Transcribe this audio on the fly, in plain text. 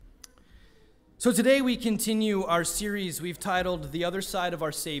So today we continue our series we've titled The Other Side of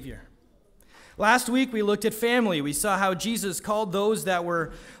Our Savior. Last week we looked at family. We saw how Jesus called those that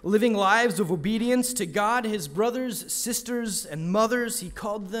were living lives of obedience to God, his brothers, sisters, and mothers. He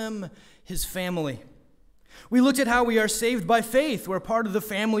called them his family. We looked at how we are saved by faith. We're part of the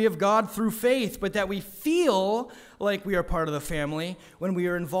family of God through faith, but that we feel like we are part of the family when we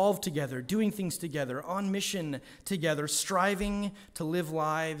are involved together, doing things together, on mission together, striving to live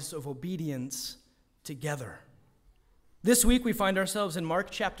lives of obedience together. This week we find ourselves in Mark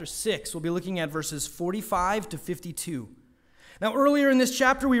chapter 6. We'll be looking at verses 45 to 52. Now earlier in this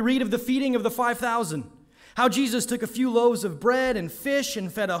chapter we read of the feeding of the 5,000. How Jesus took a few loaves of bread and fish and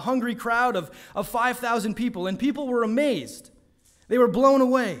fed a hungry crowd of 5,000 people, and people were amazed. They were blown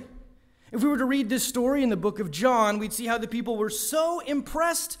away. If we were to read this story in the book of John, we'd see how the people were so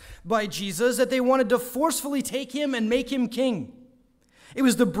impressed by Jesus that they wanted to forcefully take him and make him king. It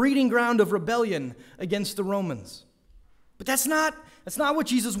was the breeding ground of rebellion against the Romans. But that's not what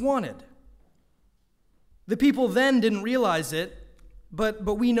Jesus wanted. The people then didn't realize it, but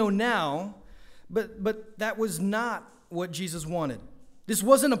we know now. But that was not what Jesus wanted. This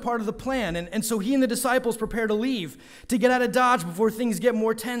wasn't a part of the plan, and so he and the disciples prepare to leave, to get out of Dodge before things get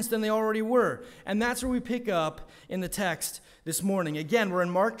more tense than they already were. And that's where we pick up in the text this morning. Again, we're in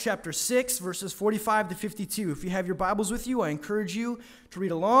Mark chapter 6, verses 45 to 52. If you have your Bibles with you, I encourage you to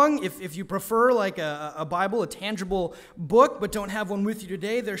read along. If you prefer like a Bible, a tangible book, but don't have one with you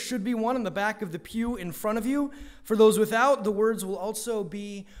today, there should be one in the back of the pew in front of you. For those without, the words will also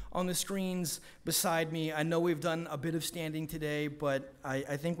be on the screens beside me. I know we've done a bit of standing today, but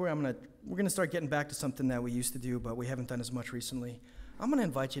I think we're gonna start getting back to something that we used to do, but we haven't done as much recently. I'm going to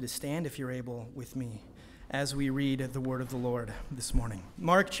invite you to stand if you're able with me as we read the word of the Lord this morning.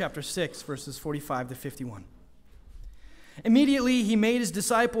 Mark chapter 6, verses 45 to 51. Immediately he made his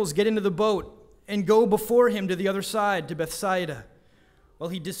disciples get into the boat and go before him to the other side, to Bethsaida, while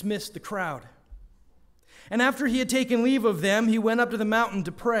he dismissed the crowd. And after he had taken leave of them, he went up to the mountain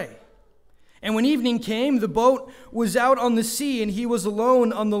to pray. And when evening came, the boat was out on the sea, and he was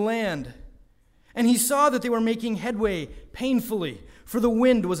alone on the land. And he saw that they were making headway painfully, for the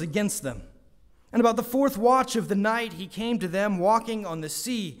wind was against them. And about the fourth watch of the night, he came to them walking on the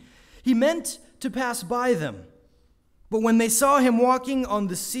sea. He meant to pass by them. But when they saw him walking on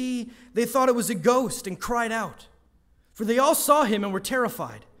the sea, they thought it was a ghost and cried out. For they all saw him and were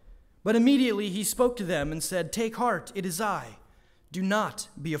terrified. But immediately he spoke to them and said, "Take heart, it is I. Do not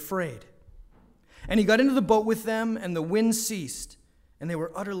be afraid." And he got into the boat with them, and the wind ceased, and they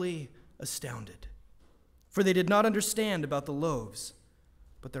were utterly astounded. For they did not understand about the loaves,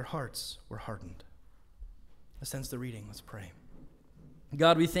 but their hearts were hardened. That ends the reading. Let's pray.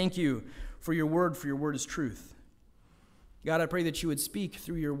 God, we thank you for your word is truth. God, I pray that you would speak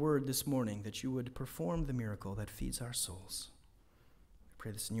through your word this morning, that you would perform the miracle that feeds our souls. I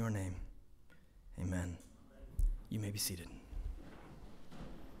pray this in your name. Amen. You may be seated.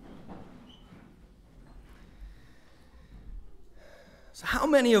 So how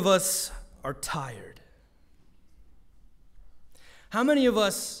many of us are tired? How many of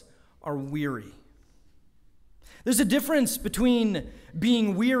us are weary? There's a difference between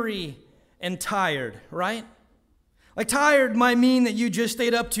being weary and tired, right? Like tired might mean that you just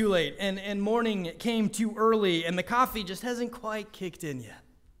stayed up too late and morning came too early and the coffee just hasn't quite kicked in yet.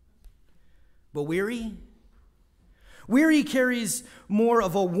 But weary? Weary carries more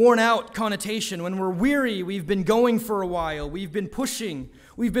of a worn out connotation. When we're weary, we've been going for a while. We've been pushing.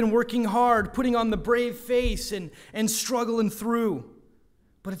 We've been working hard, putting on the brave face and struggling through.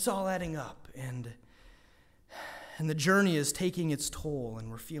 But it's all adding up. And the journey is taking its toll,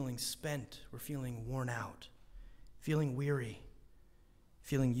 and we're feeling spent. We're feeling worn out, feeling weary,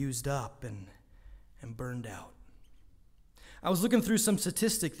 feeling used up and burned out. I was looking through some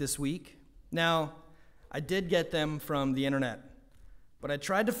statistics this week. Now, I did get them from the internet, but I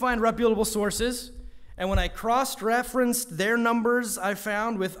tried to find reputable sources, and when I cross-referenced their numbers I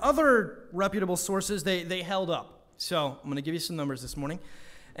found with other reputable sources, they held up. So I'm going to give you some numbers this morning,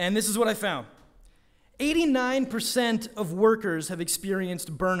 and this is what I found. 89% of workers have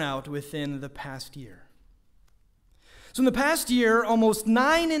experienced burnout within the past year. So in the past year, almost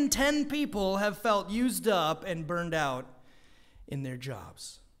 9 in 10 people have felt used up and burned out in their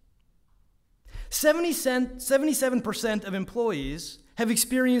jobs. 77% of employees have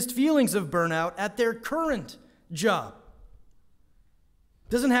experienced feelings of burnout at their current job.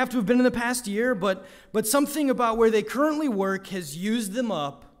 Doesn't have to have been in the past year, but something about where they currently work has used them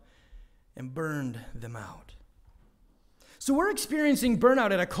up and burned them out. So we're experiencing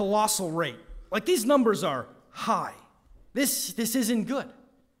burnout at a colossal rate. Like these numbers are high. This isn't good.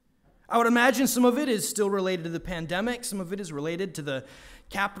 I would imagine some of it is still related to the pandemic. Some of it is related to the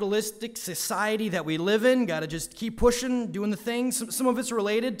capitalistic society that we live in. Got to just keep pushing, doing the things. Some of it's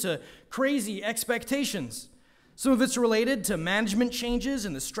related to crazy expectations. Some of it's related to management changes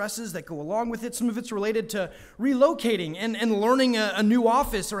and the stresses that go along with it. Some of it's related to relocating and learning a new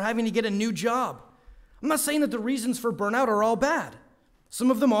office or having to get a new job. I'm not saying that the reasons for burnout are all bad. Some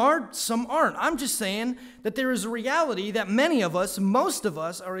of them are, some aren't. I'm just saying that there is a reality that many of us, most of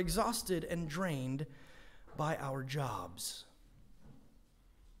us, are exhausted and drained by our jobs.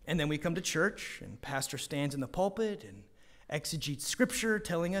 And then we come to church, and pastor stands in the pulpit and exegetes scripture,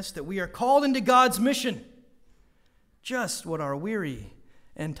 telling us that we are called into God's mission. Just what our weary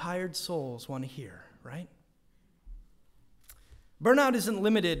and tired souls want to hear, right? Burnout isn't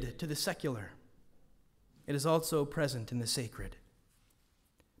limited to the secular. It is also present in the sacred.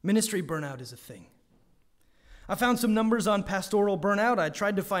 Ministry burnout is a thing. I found some numbers on pastoral burnout. I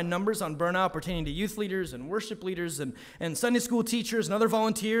tried to find numbers on burnout pertaining to youth leaders and worship leaders and Sunday school teachers and other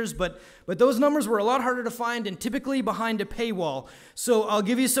volunteers, but those numbers were a lot harder to find and typically behind a paywall. So I'll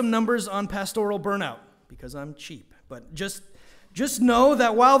give you some numbers on pastoral burnout because I'm cheap. But just know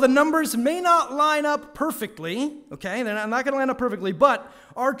that while the numbers may not line up perfectly, okay, they're not going to line up perfectly, but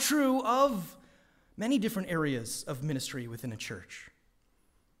are true of many different areas of ministry within a church.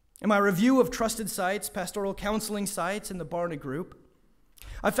 In my review of trusted sites, pastoral counseling sites, and the Barna Group,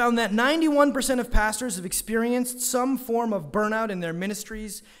 I found that 91% of pastors have experienced some form of burnout in their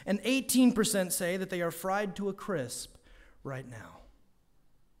ministries, and 18% say that they are fried to a crisp right now.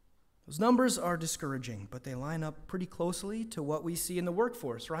 Those numbers are discouraging, but they line up pretty closely to what we see in the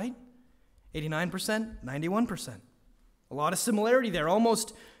workforce, right? 89%, 91%. A lot of similarity there,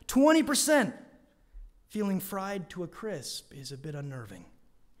 almost 20%. Feeling fried to a crisp is a bit unnerving.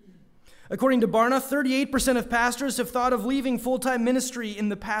 According to Barna, 38% of pastors have thought of leaving full-time ministry in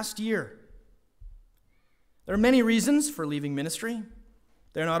the past year. There are many reasons for leaving ministry.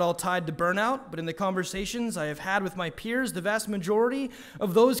 They're not all tied to burnout, but in the conversations I have had with my peers, the vast majority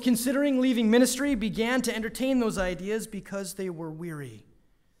of those considering leaving ministry began to entertain those ideas because they were weary,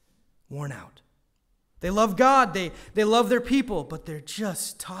 worn out. They love God, they love their people, but they're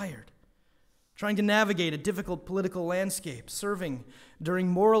just tired. Trying to navigate a difficult political landscape, serving during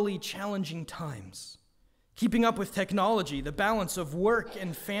morally challenging times, keeping up with technology, the balance of work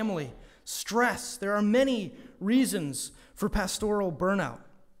and family, stress. There are many reasons for pastoral burnout.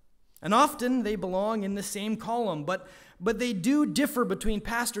 And often they belong in the same column, but they do differ between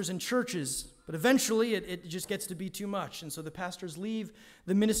pastors and churches. But eventually it just gets to be too much. And so the pastors leave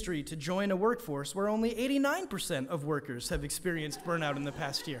the ministry to join a workforce where only 89% of workers have experienced burnout in the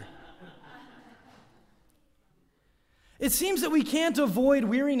past year. It seems that we can't avoid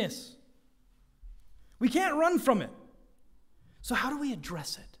weariness. We can't run from it. So how do we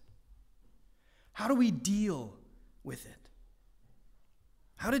address it? How do we deal with it?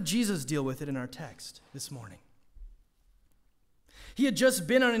 How did Jesus deal with it in our text this morning? He had just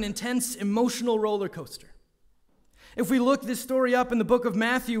been on an intense emotional roller coaster. If we look this story up in the book of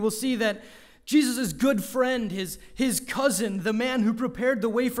Matthew, we'll see that Jesus' good friend, his cousin, the man who prepared the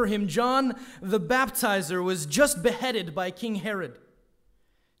way for him, John the Baptizer, was just beheaded by King Herod.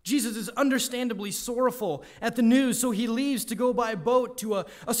 Jesus is understandably sorrowful at the news, so he leaves to go by boat to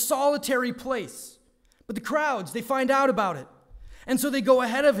a solitary place. But the crowds, they find out about it, and so they go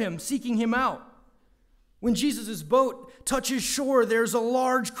ahead of him, seeking him out. When Jesus' boat touches shore, there's a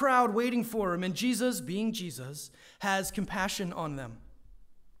large crowd waiting for him, and Jesus, being Jesus, has compassion on them.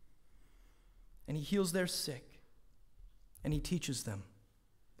 And he heals their sick, and he teaches them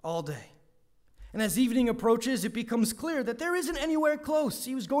all day. And as evening approaches, it becomes clear that there isn't anywhere close.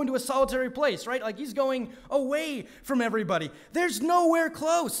 He was going to a solitary place, right? Like he's going away from everybody. There's nowhere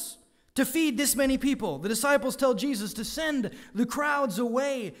close to feed this many people. The disciples tell Jesus to send the crowds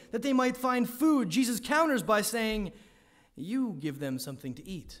away that they might find food. Jesus counters by saying, "You give them something to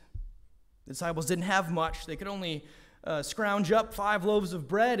eat." The disciples didn't have much. They could only scrounge up 5 loaves of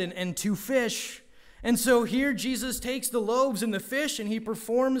bread and 2 fish. And so here Jesus takes the loaves and the fish and he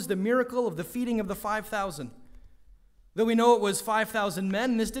performs the miracle of the feeding of the 5,000. Though we know it was 5,000 men,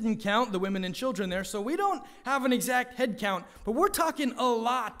 and this didn't count the women and children there, so we don't have an exact head count, but we're talking a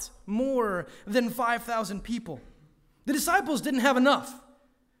lot more than 5,000 people. The disciples didn't have enough,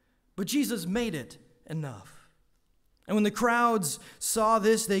 but Jesus made it enough. And when the crowds saw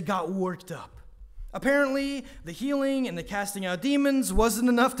this, they got worked up. Apparently, the healing and the casting out demons wasn't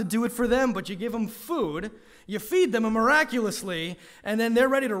enough to do it for them, but you give them food, you feed them miraculously, and then they're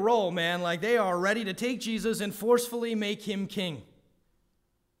ready to roll, man. Like they are ready to take Jesus and forcefully make him king.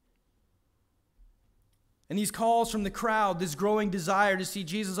 And these calls from the crowd, this growing desire to see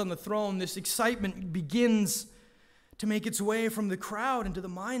Jesus on the throne, this excitement begins to make its way from the crowd into the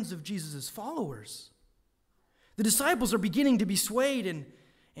minds of Jesus' followers. The disciples are beginning to be swayed, and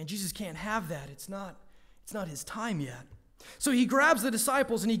Jesus can't have that. It's not his time yet. So he grabs the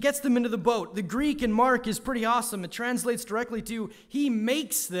disciples and he gets them into the boat. The Greek in Mark is pretty awesome. It translates directly to he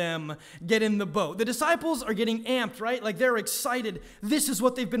makes them get in the boat. The disciples are getting amped, right? Like they're excited. This is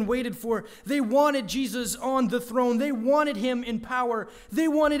what they've been waiting for. They wanted Jesus on the throne. They wanted him in power. They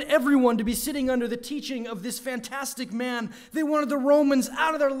wanted everyone to be sitting under the teaching of this fantastic man. They wanted the Romans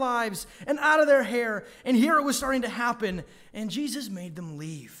out of their lives and out of their hair. And here it was starting to happen. And Jesus made them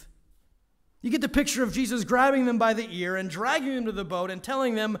leave. You get the picture of Jesus grabbing them by the ear and dragging them to the boat and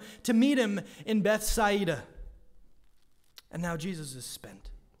telling them to meet him in Bethsaida. And now Jesus is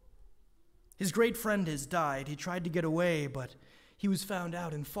spent. His great friend has died. He tried to get away, but he was found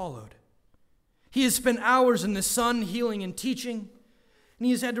out and followed. He has spent hours in the sun healing and teaching, and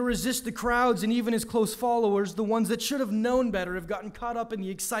he has had to resist the crowds and even his close followers, the ones that should have known better, have gotten caught up in the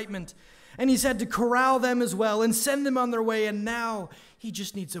excitement. And he's had to corral them as well and send them on their way, and now he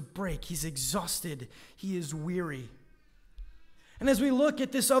just needs a break. He's exhausted. He is weary. And as we look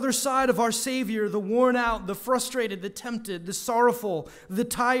at this other side of our Savior, the worn out, the frustrated, the tempted, the sorrowful, the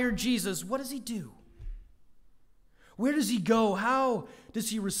tired Jesus, what does he do? Where does he go? How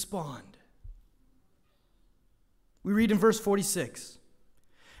does he respond? We read in verse 46,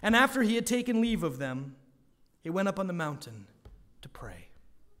 and after he had taken leave of them, he went up on the mountain to pray.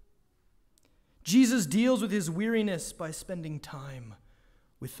 Jesus deals with his weariness by spending time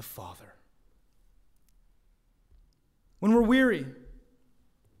with the Father. When we're weary,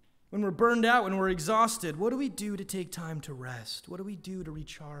 when we're burned out, when we're exhausted, what do we do to take time to rest? What do we do to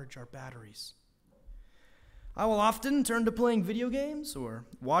recharge our batteries? I will often turn to playing video games or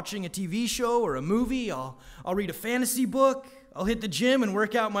watching a TV show or a movie. I'll read a fantasy book. I'll hit the gym and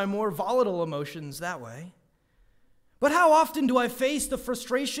work out my more volatile emotions that way. But how often do I face the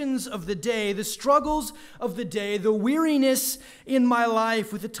frustrations of the day, the struggles of the day, the weariness in my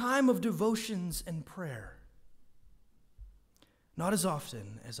life with a time of devotions and prayer? Not as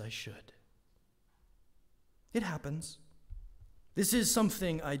often as I should. It happens. This is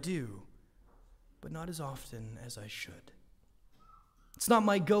something I do, but not as often as I should. It's not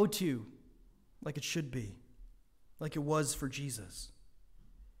my go-to like it should be, like it was for Jesus.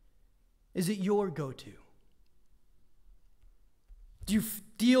 Is it your go-to? Do you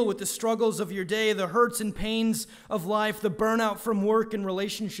deal with the struggles of your day, the hurts and pains of life, the burnout from work and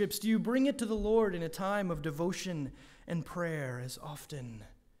relationships? Do you bring it to the Lord in a time of devotion and prayer as often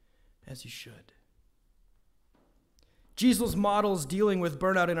as you should? Jesus models dealing with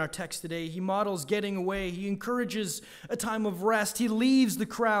burnout in our text today. He models getting away. He encourages a time of rest. He leaves the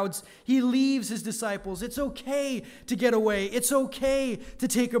crowds. He leaves his disciples. It's okay to get away. It's okay to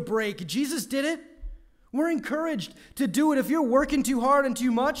take a break. Jesus did it. We're encouraged to do it. If you're working too hard and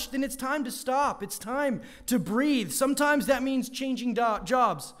too much, then it's time to stop. It's time to breathe. Sometimes that means changing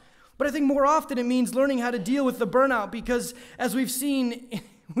jobs. But I think more often it means learning how to deal with the burnout, because as we've seen,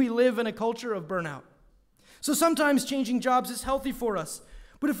 we live in a culture of burnout. So sometimes changing jobs is healthy for us.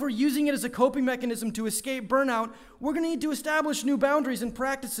 But if we're using it as a coping mechanism to escape burnout, we're going to need to establish new boundaries and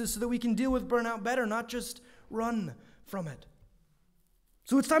practices so that we can deal with burnout better, not just run from it.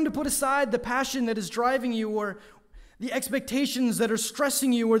 So it's time to put aside the passion that is driving you, or the expectations that are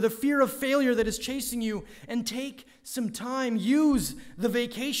stressing you, or the fear of failure that is chasing you, and take some time. Use the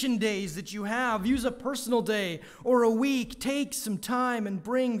vacation days that you have. Use a personal day or a week. Take some time and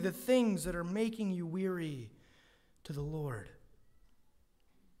bring the things that are making you weary to the Lord.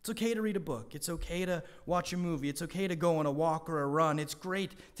 It's okay to read a book. It's okay to watch a movie. It's okay to go on a walk or a run. It's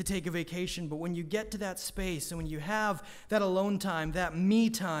great to take a vacation. But when you get to that space and when you have that alone time, that me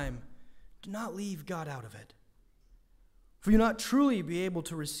time, do not leave God out of it. For you'll not truly be able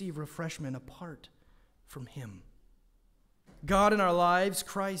to receive refreshment apart from him. God in our lives,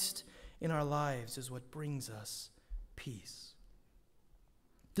 Christ in our lives is what brings us peace.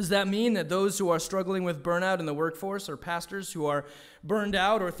 Does that mean that those who are struggling with burnout in the workforce, or pastors who are burned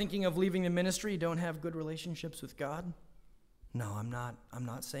out or thinking of leaving the ministry, don't have good relationships with God? No, I'm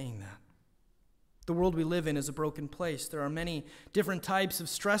not saying that. The world we live in is a broken place. There are many different types of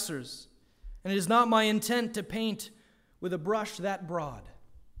stressors, and it is not my intent to paint with a brush that broad.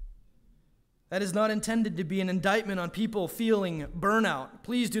 That is not intended to be an indictment on people feeling burnout.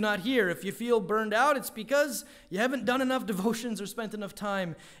 Please do not hear. If you feel burned out, it's because you haven't done enough devotions or spent enough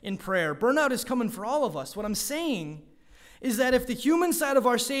time in prayer. Burnout is coming for all of us. What I'm saying is that if the human side of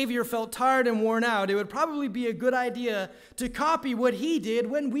our Savior felt tired and worn out, it would probably be a good idea to copy what he did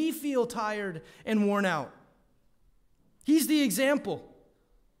when we feel tired and worn out. He's the example.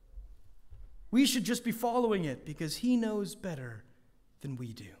 We should just be following it because he knows better than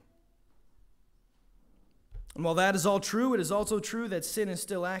we do. And while that is all true, it is also true that sin is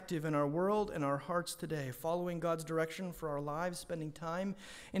still active in our world and our hearts today. Following God's direction for our lives, spending time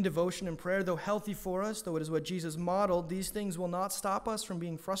in devotion and prayer, though healthy for us, though it is what Jesus modeled, these things will not stop us from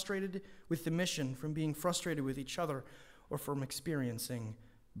being frustrated with the mission, from being frustrated with each other, or from experiencing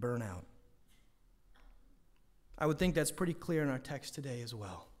burnout. I would think that's pretty clear in our text today as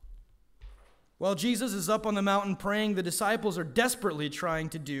well. While Jesus is up on the mountain praying, the disciples are desperately trying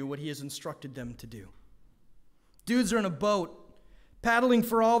to do what he has instructed them to do. Dudes are in a boat, paddling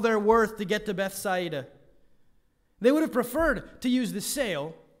for all they're worth to get to Bethsaida. They would have preferred to use the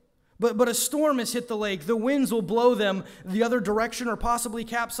sail, but a storm has hit the lake. The winds will blow them the other direction or possibly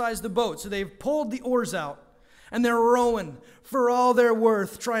capsize the boat. So they've pulled the oars out, and they're rowing for all they're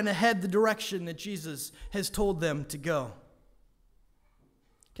worth, trying to head the direction that Jesus has told them to go.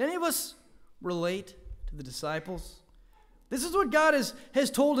 Can any of us relate to the disciples? This is what God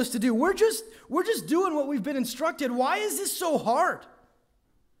has told us to do. We're just doing what we've been instructed. Why is this so hard?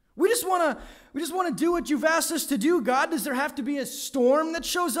 We just want to do what you've asked us to do, God. Does there have to be a storm that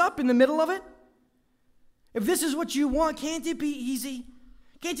shows up in the middle of it? If this is what you want, can't it be easy?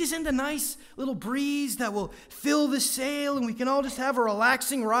 Can't you send a nice little breeze that will fill the sail and we can all just have a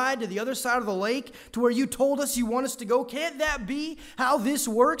relaxing ride to the other side of the lake to where you told us you want us to go? Can't that be how this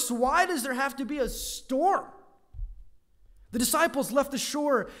works? Why does there have to be a storm? The disciples left the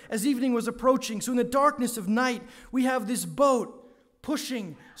shore as evening was approaching. So in the darkness of night, we have this boat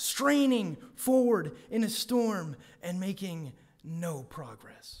pushing, straining forward in a storm and making no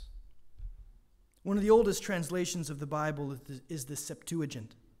progress. One of the oldest translations of the Bible is the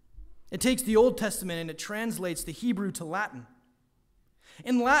Septuagint. It takes the Old Testament and it translates the Hebrew to Latin.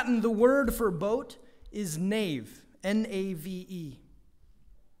 In Latin, the word for boat is nave, N-A-V-E.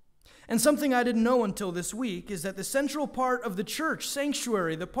 And something I didn't know until this week is that the central part of the church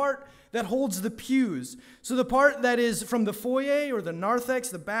sanctuary, the part that holds the pews, so the part that is from the foyer or the narthex,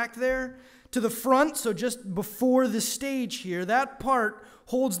 the back there, to the front, so just before the stage here, that part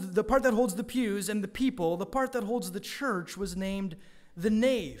holds the part that holds the pews and the people, the part that holds the church was named the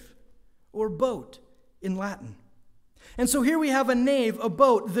nave or boat in Latin. And so here we have a nave, a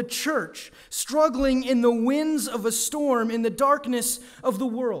boat, the church, struggling in the winds of a storm in the darkness of the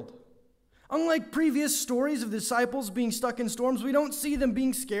world. Unlike previous stories of the disciples being stuck in storms, we don't see them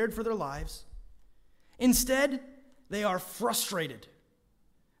being scared for their lives. Instead, they are frustrated.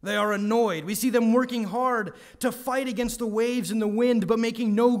 They are annoyed. We see them working hard to fight against the waves and the wind, but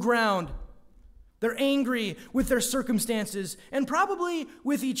making no ground. They're angry with their circumstances and probably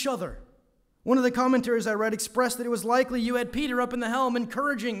with each other. One of the commentaries I read expressed that it was likely you had Peter up in the helm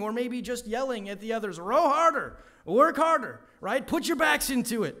encouraging or maybe just yelling at the others, row harder, work harder, right? Put your backs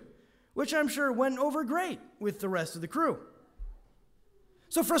into it. Which I'm sure went over great with the rest of the crew.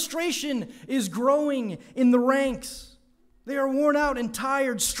 So frustration is growing in the ranks. They are worn out and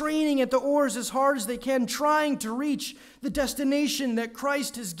tired, straining at the oars as hard as they can, trying to reach the destination that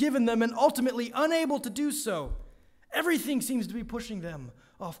Christ has given them and ultimately unable to do so. Everything seems to be pushing them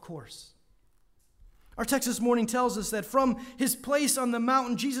off course. Our text this morning tells us that from his place on the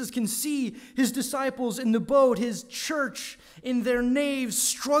mountain, Jesus can see his disciples in the boat, his church in their naves,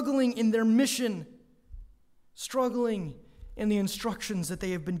 struggling in their mission, struggling in the instructions that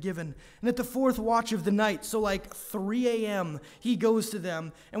they have been given. And at the fourth watch of the night, so like 3 a.m., he goes to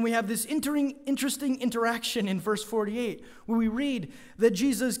them. And we have this interesting interaction in verse 48, where we read that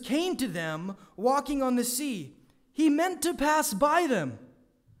Jesus came to them walking on the sea. He meant to pass by them.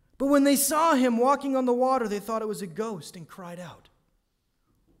 But when they saw him walking on the water, they thought it was a ghost and cried out.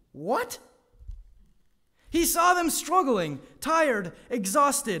 What? He saw them struggling, tired,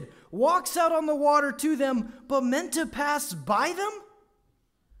 exhausted, walks out on the water to them, but meant to pass by them?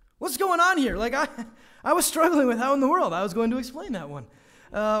 What's going on here? I was struggling with how in the world I was going to explain that one.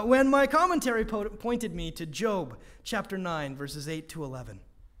 When my commentary pointed me to Job chapter 9, verses 8 to 11.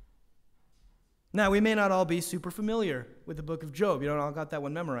 Now, we may not all be super familiar with the book of Job. You don't all got that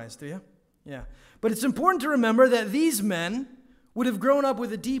one memorized, do you? Yeah. But it's important to remember that these men would have grown up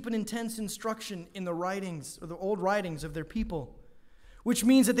with a deep and intense instruction in the writings, or the old writings of their people, which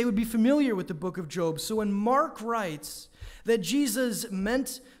means that they would be familiar with the book of Job. So when Mark writes that Jesus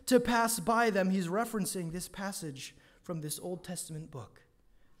meant to pass by them, he's referencing this passage from this Old Testament book.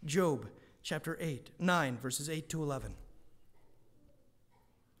 Job chapter 9, verses 8 to 11.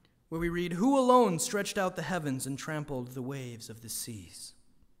 Where we read, "Who alone stretched out the heavens and trampled the waves of the seas?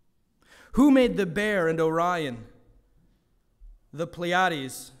 Who made the Bear and Orion, the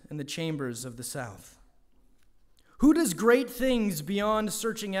Pleiades and the chambers of the south? Who does great things beyond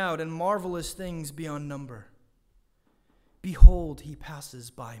searching out and marvelous things beyond number? Behold, he passes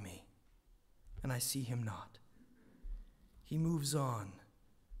by me, and I see him not. He moves on,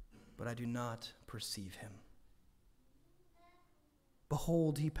 but I do not perceive him.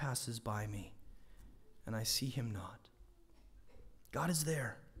 Behold, he passes by me, and I see him not. God is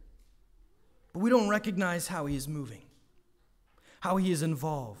there, but we don't recognize how he is moving, how he is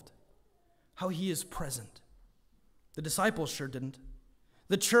involved, how he is present. The disciples sure didn't.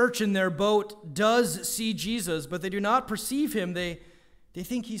 The church in their boat does see Jesus, but they do not perceive him. They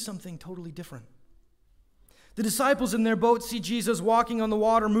think he's something totally different. The disciples in their boat see Jesus walking on the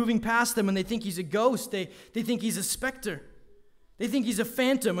water, moving past them, and they think he's a ghost. They think he's a specter. They think he's a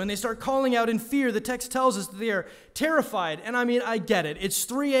phantom, and they start calling out in fear. The text tells us that they are terrified. And I mean, I get it. It's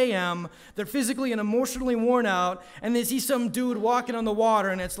 3 a.m. They're physically and emotionally worn out, and they see some dude walking on the water,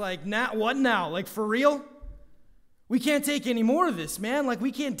 and it's like, what now? Like, for real? We can't take any more of this, man. Like,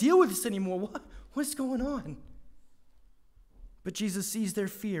 we can't deal with this anymore. What's going on? But Jesus sees their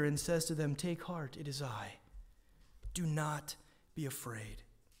fear and says to them, "Take heart, it is I. Do not be afraid."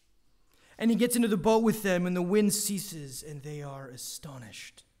 And he gets into the boat with them, and the wind ceases, and they are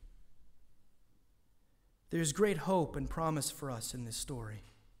astonished. There's great hope and promise for us in this story.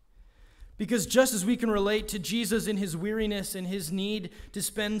 Because just as we can relate to Jesus in his weariness and his need to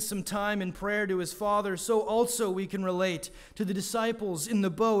spend some time in prayer to his Father, so also we can relate to the disciples in the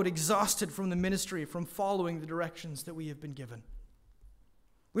boat, exhausted from the ministry, from following the directions that we have been given.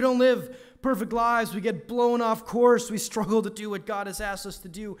 We don't live perfect lives. We get blown off course. We struggle to do what God has asked us to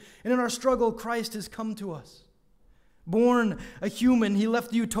do. And in our struggle, Christ has come to us. Born a human, he left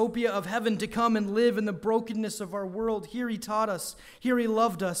the utopia of heaven to come and live in the brokenness of our world. Here he taught us. Here he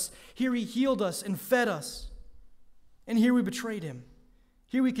loved us. Here he healed us and fed us. And here we betrayed him.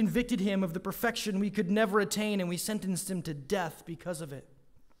 Here we convicted him of the perfection we could never attain, and we sentenced him to death because of it.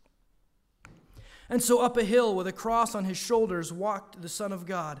 And so up a hill with a cross on his shoulders walked the Son of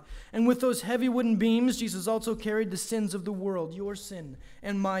God. And with those heavy wooden beams, Jesus also carried the sins of the world, your sin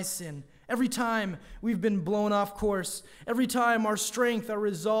and my sin. Every time we've been blown off course, every time our strength, our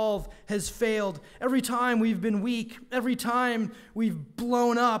resolve has failed, every time we've been weak, every time we've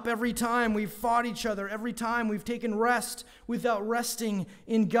blown up, every time we've fought each other, every time we've taken rest without resting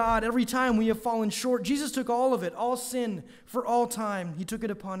in God, every time we have fallen short, Jesus took all of it, all sin for all time. He took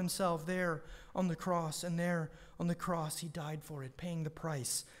it upon himself there on the cross, and there on the cross he died for it, paying the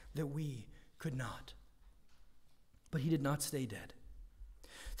price that we could not. But he did not stay dead.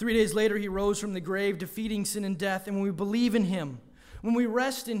 3 days later, he rose from the grave, defeating sin and death. And when we believe in him, when we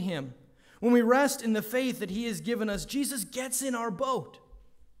rest in him, when we rest in the faith that he has given us, Jesus gets in our boat.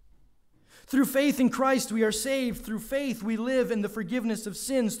 Through faith in Christ, we are saved. Through faith, we live in the forgiveness of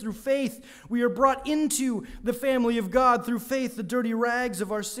sins. Through faith, we are brought into the family of God. Through faith, the dirty rags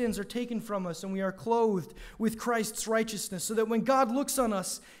of our sins are taken from us, and we are clothed with Christ's righteousness, so that when God looks on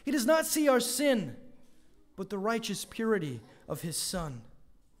us, he does not see our sin, but the righteous purity of his Son.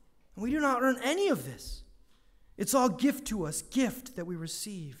 And we do not earn any of this. It's all gift to us, gift that we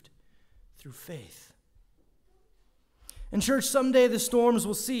received through faith. And church, someday the storms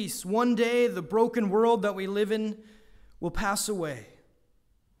will cease. One day the broken world that we live in will pass away,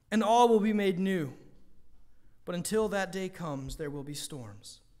 and all will be made new. But until that day comes, there will be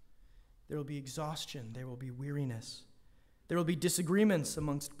storms. There will be exhaustion. There will be weariness. There will be disagreements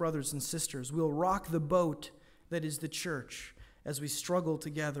amongst brothers and sisters. We'll rock the boat that is the church as we struggle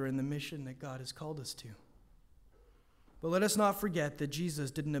together in the mission that God has called us to. But let us not forget that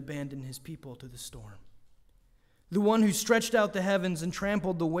Jesus didn't abandon his people to the storm. The one who stretched out the heavens and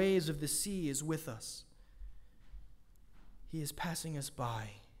trampled the waves of the sea is with us. He is passing us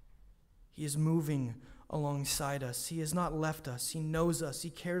by. He is moving alongside us. He has not left us. He knows us. He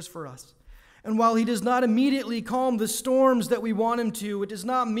cares for us. And while he does not immediately calm the storms that we want him to, it does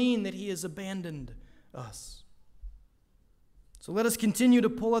not mean that he has abandoned us. So let us continue to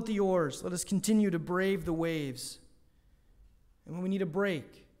pull at the oars. Let us continue to brave the waves. And when we need a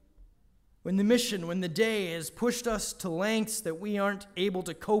break, when the mission, when the day has pushed us to lengths that we aren't able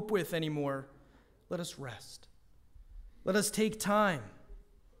to cope with anymore, let us rest. Let us take time.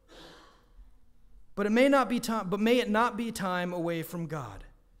 But may it not be time away from God,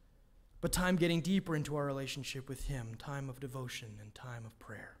 but time getting deeper into our relationship with him, time of devotion and time of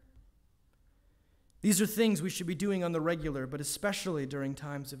prayer. These are things we should be doing on the regular, but especially during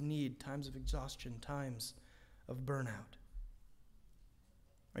times of need, times of exhaustion, times of burnout.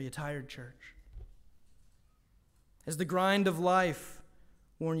 Are you tired, church? Has the grind of life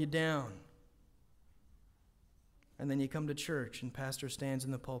worn you down? And then you come to church and pastor stands in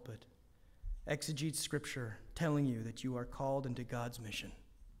the pulpit exegete Scripture telling you that you are called into God's mission?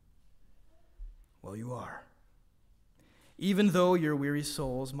 Well, you are. Even though your weary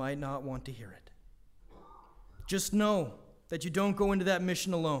souls might not want to hear it. Just know that you don't go into that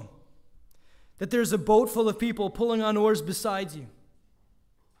mission alone. That there's a boat full of people pulling on oars beside you.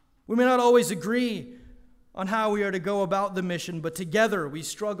 We may not always agree on how we are to go about the mission, but together we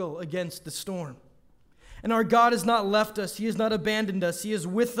struggle against the storm. And our God has not left us. He has not abandoned us. He is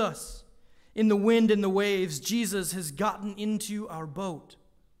with us in the wind and the waves. Jesus has gotten into our boat.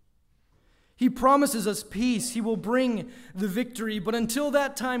 He promises us peace. He will bring the victory. But until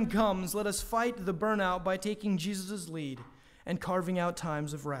that time comes, let us fight the burnout by taking Jesus' lead and carving out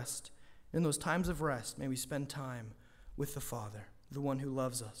times of rest. In those times of rest, may we spend time with the Father, the one who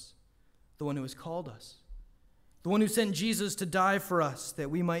loves us, the one who has called us, the one who sent Jesus to die for us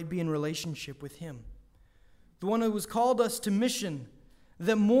that we might be in relationship with him, the one who has called us to mission,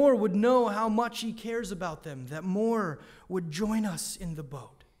 that more would know how much he cares about them, that more would join us in the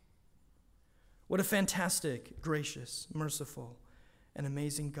boat. What a fantastic, gracious, merciful, and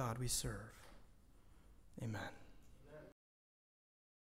amazing God we serve. Amen.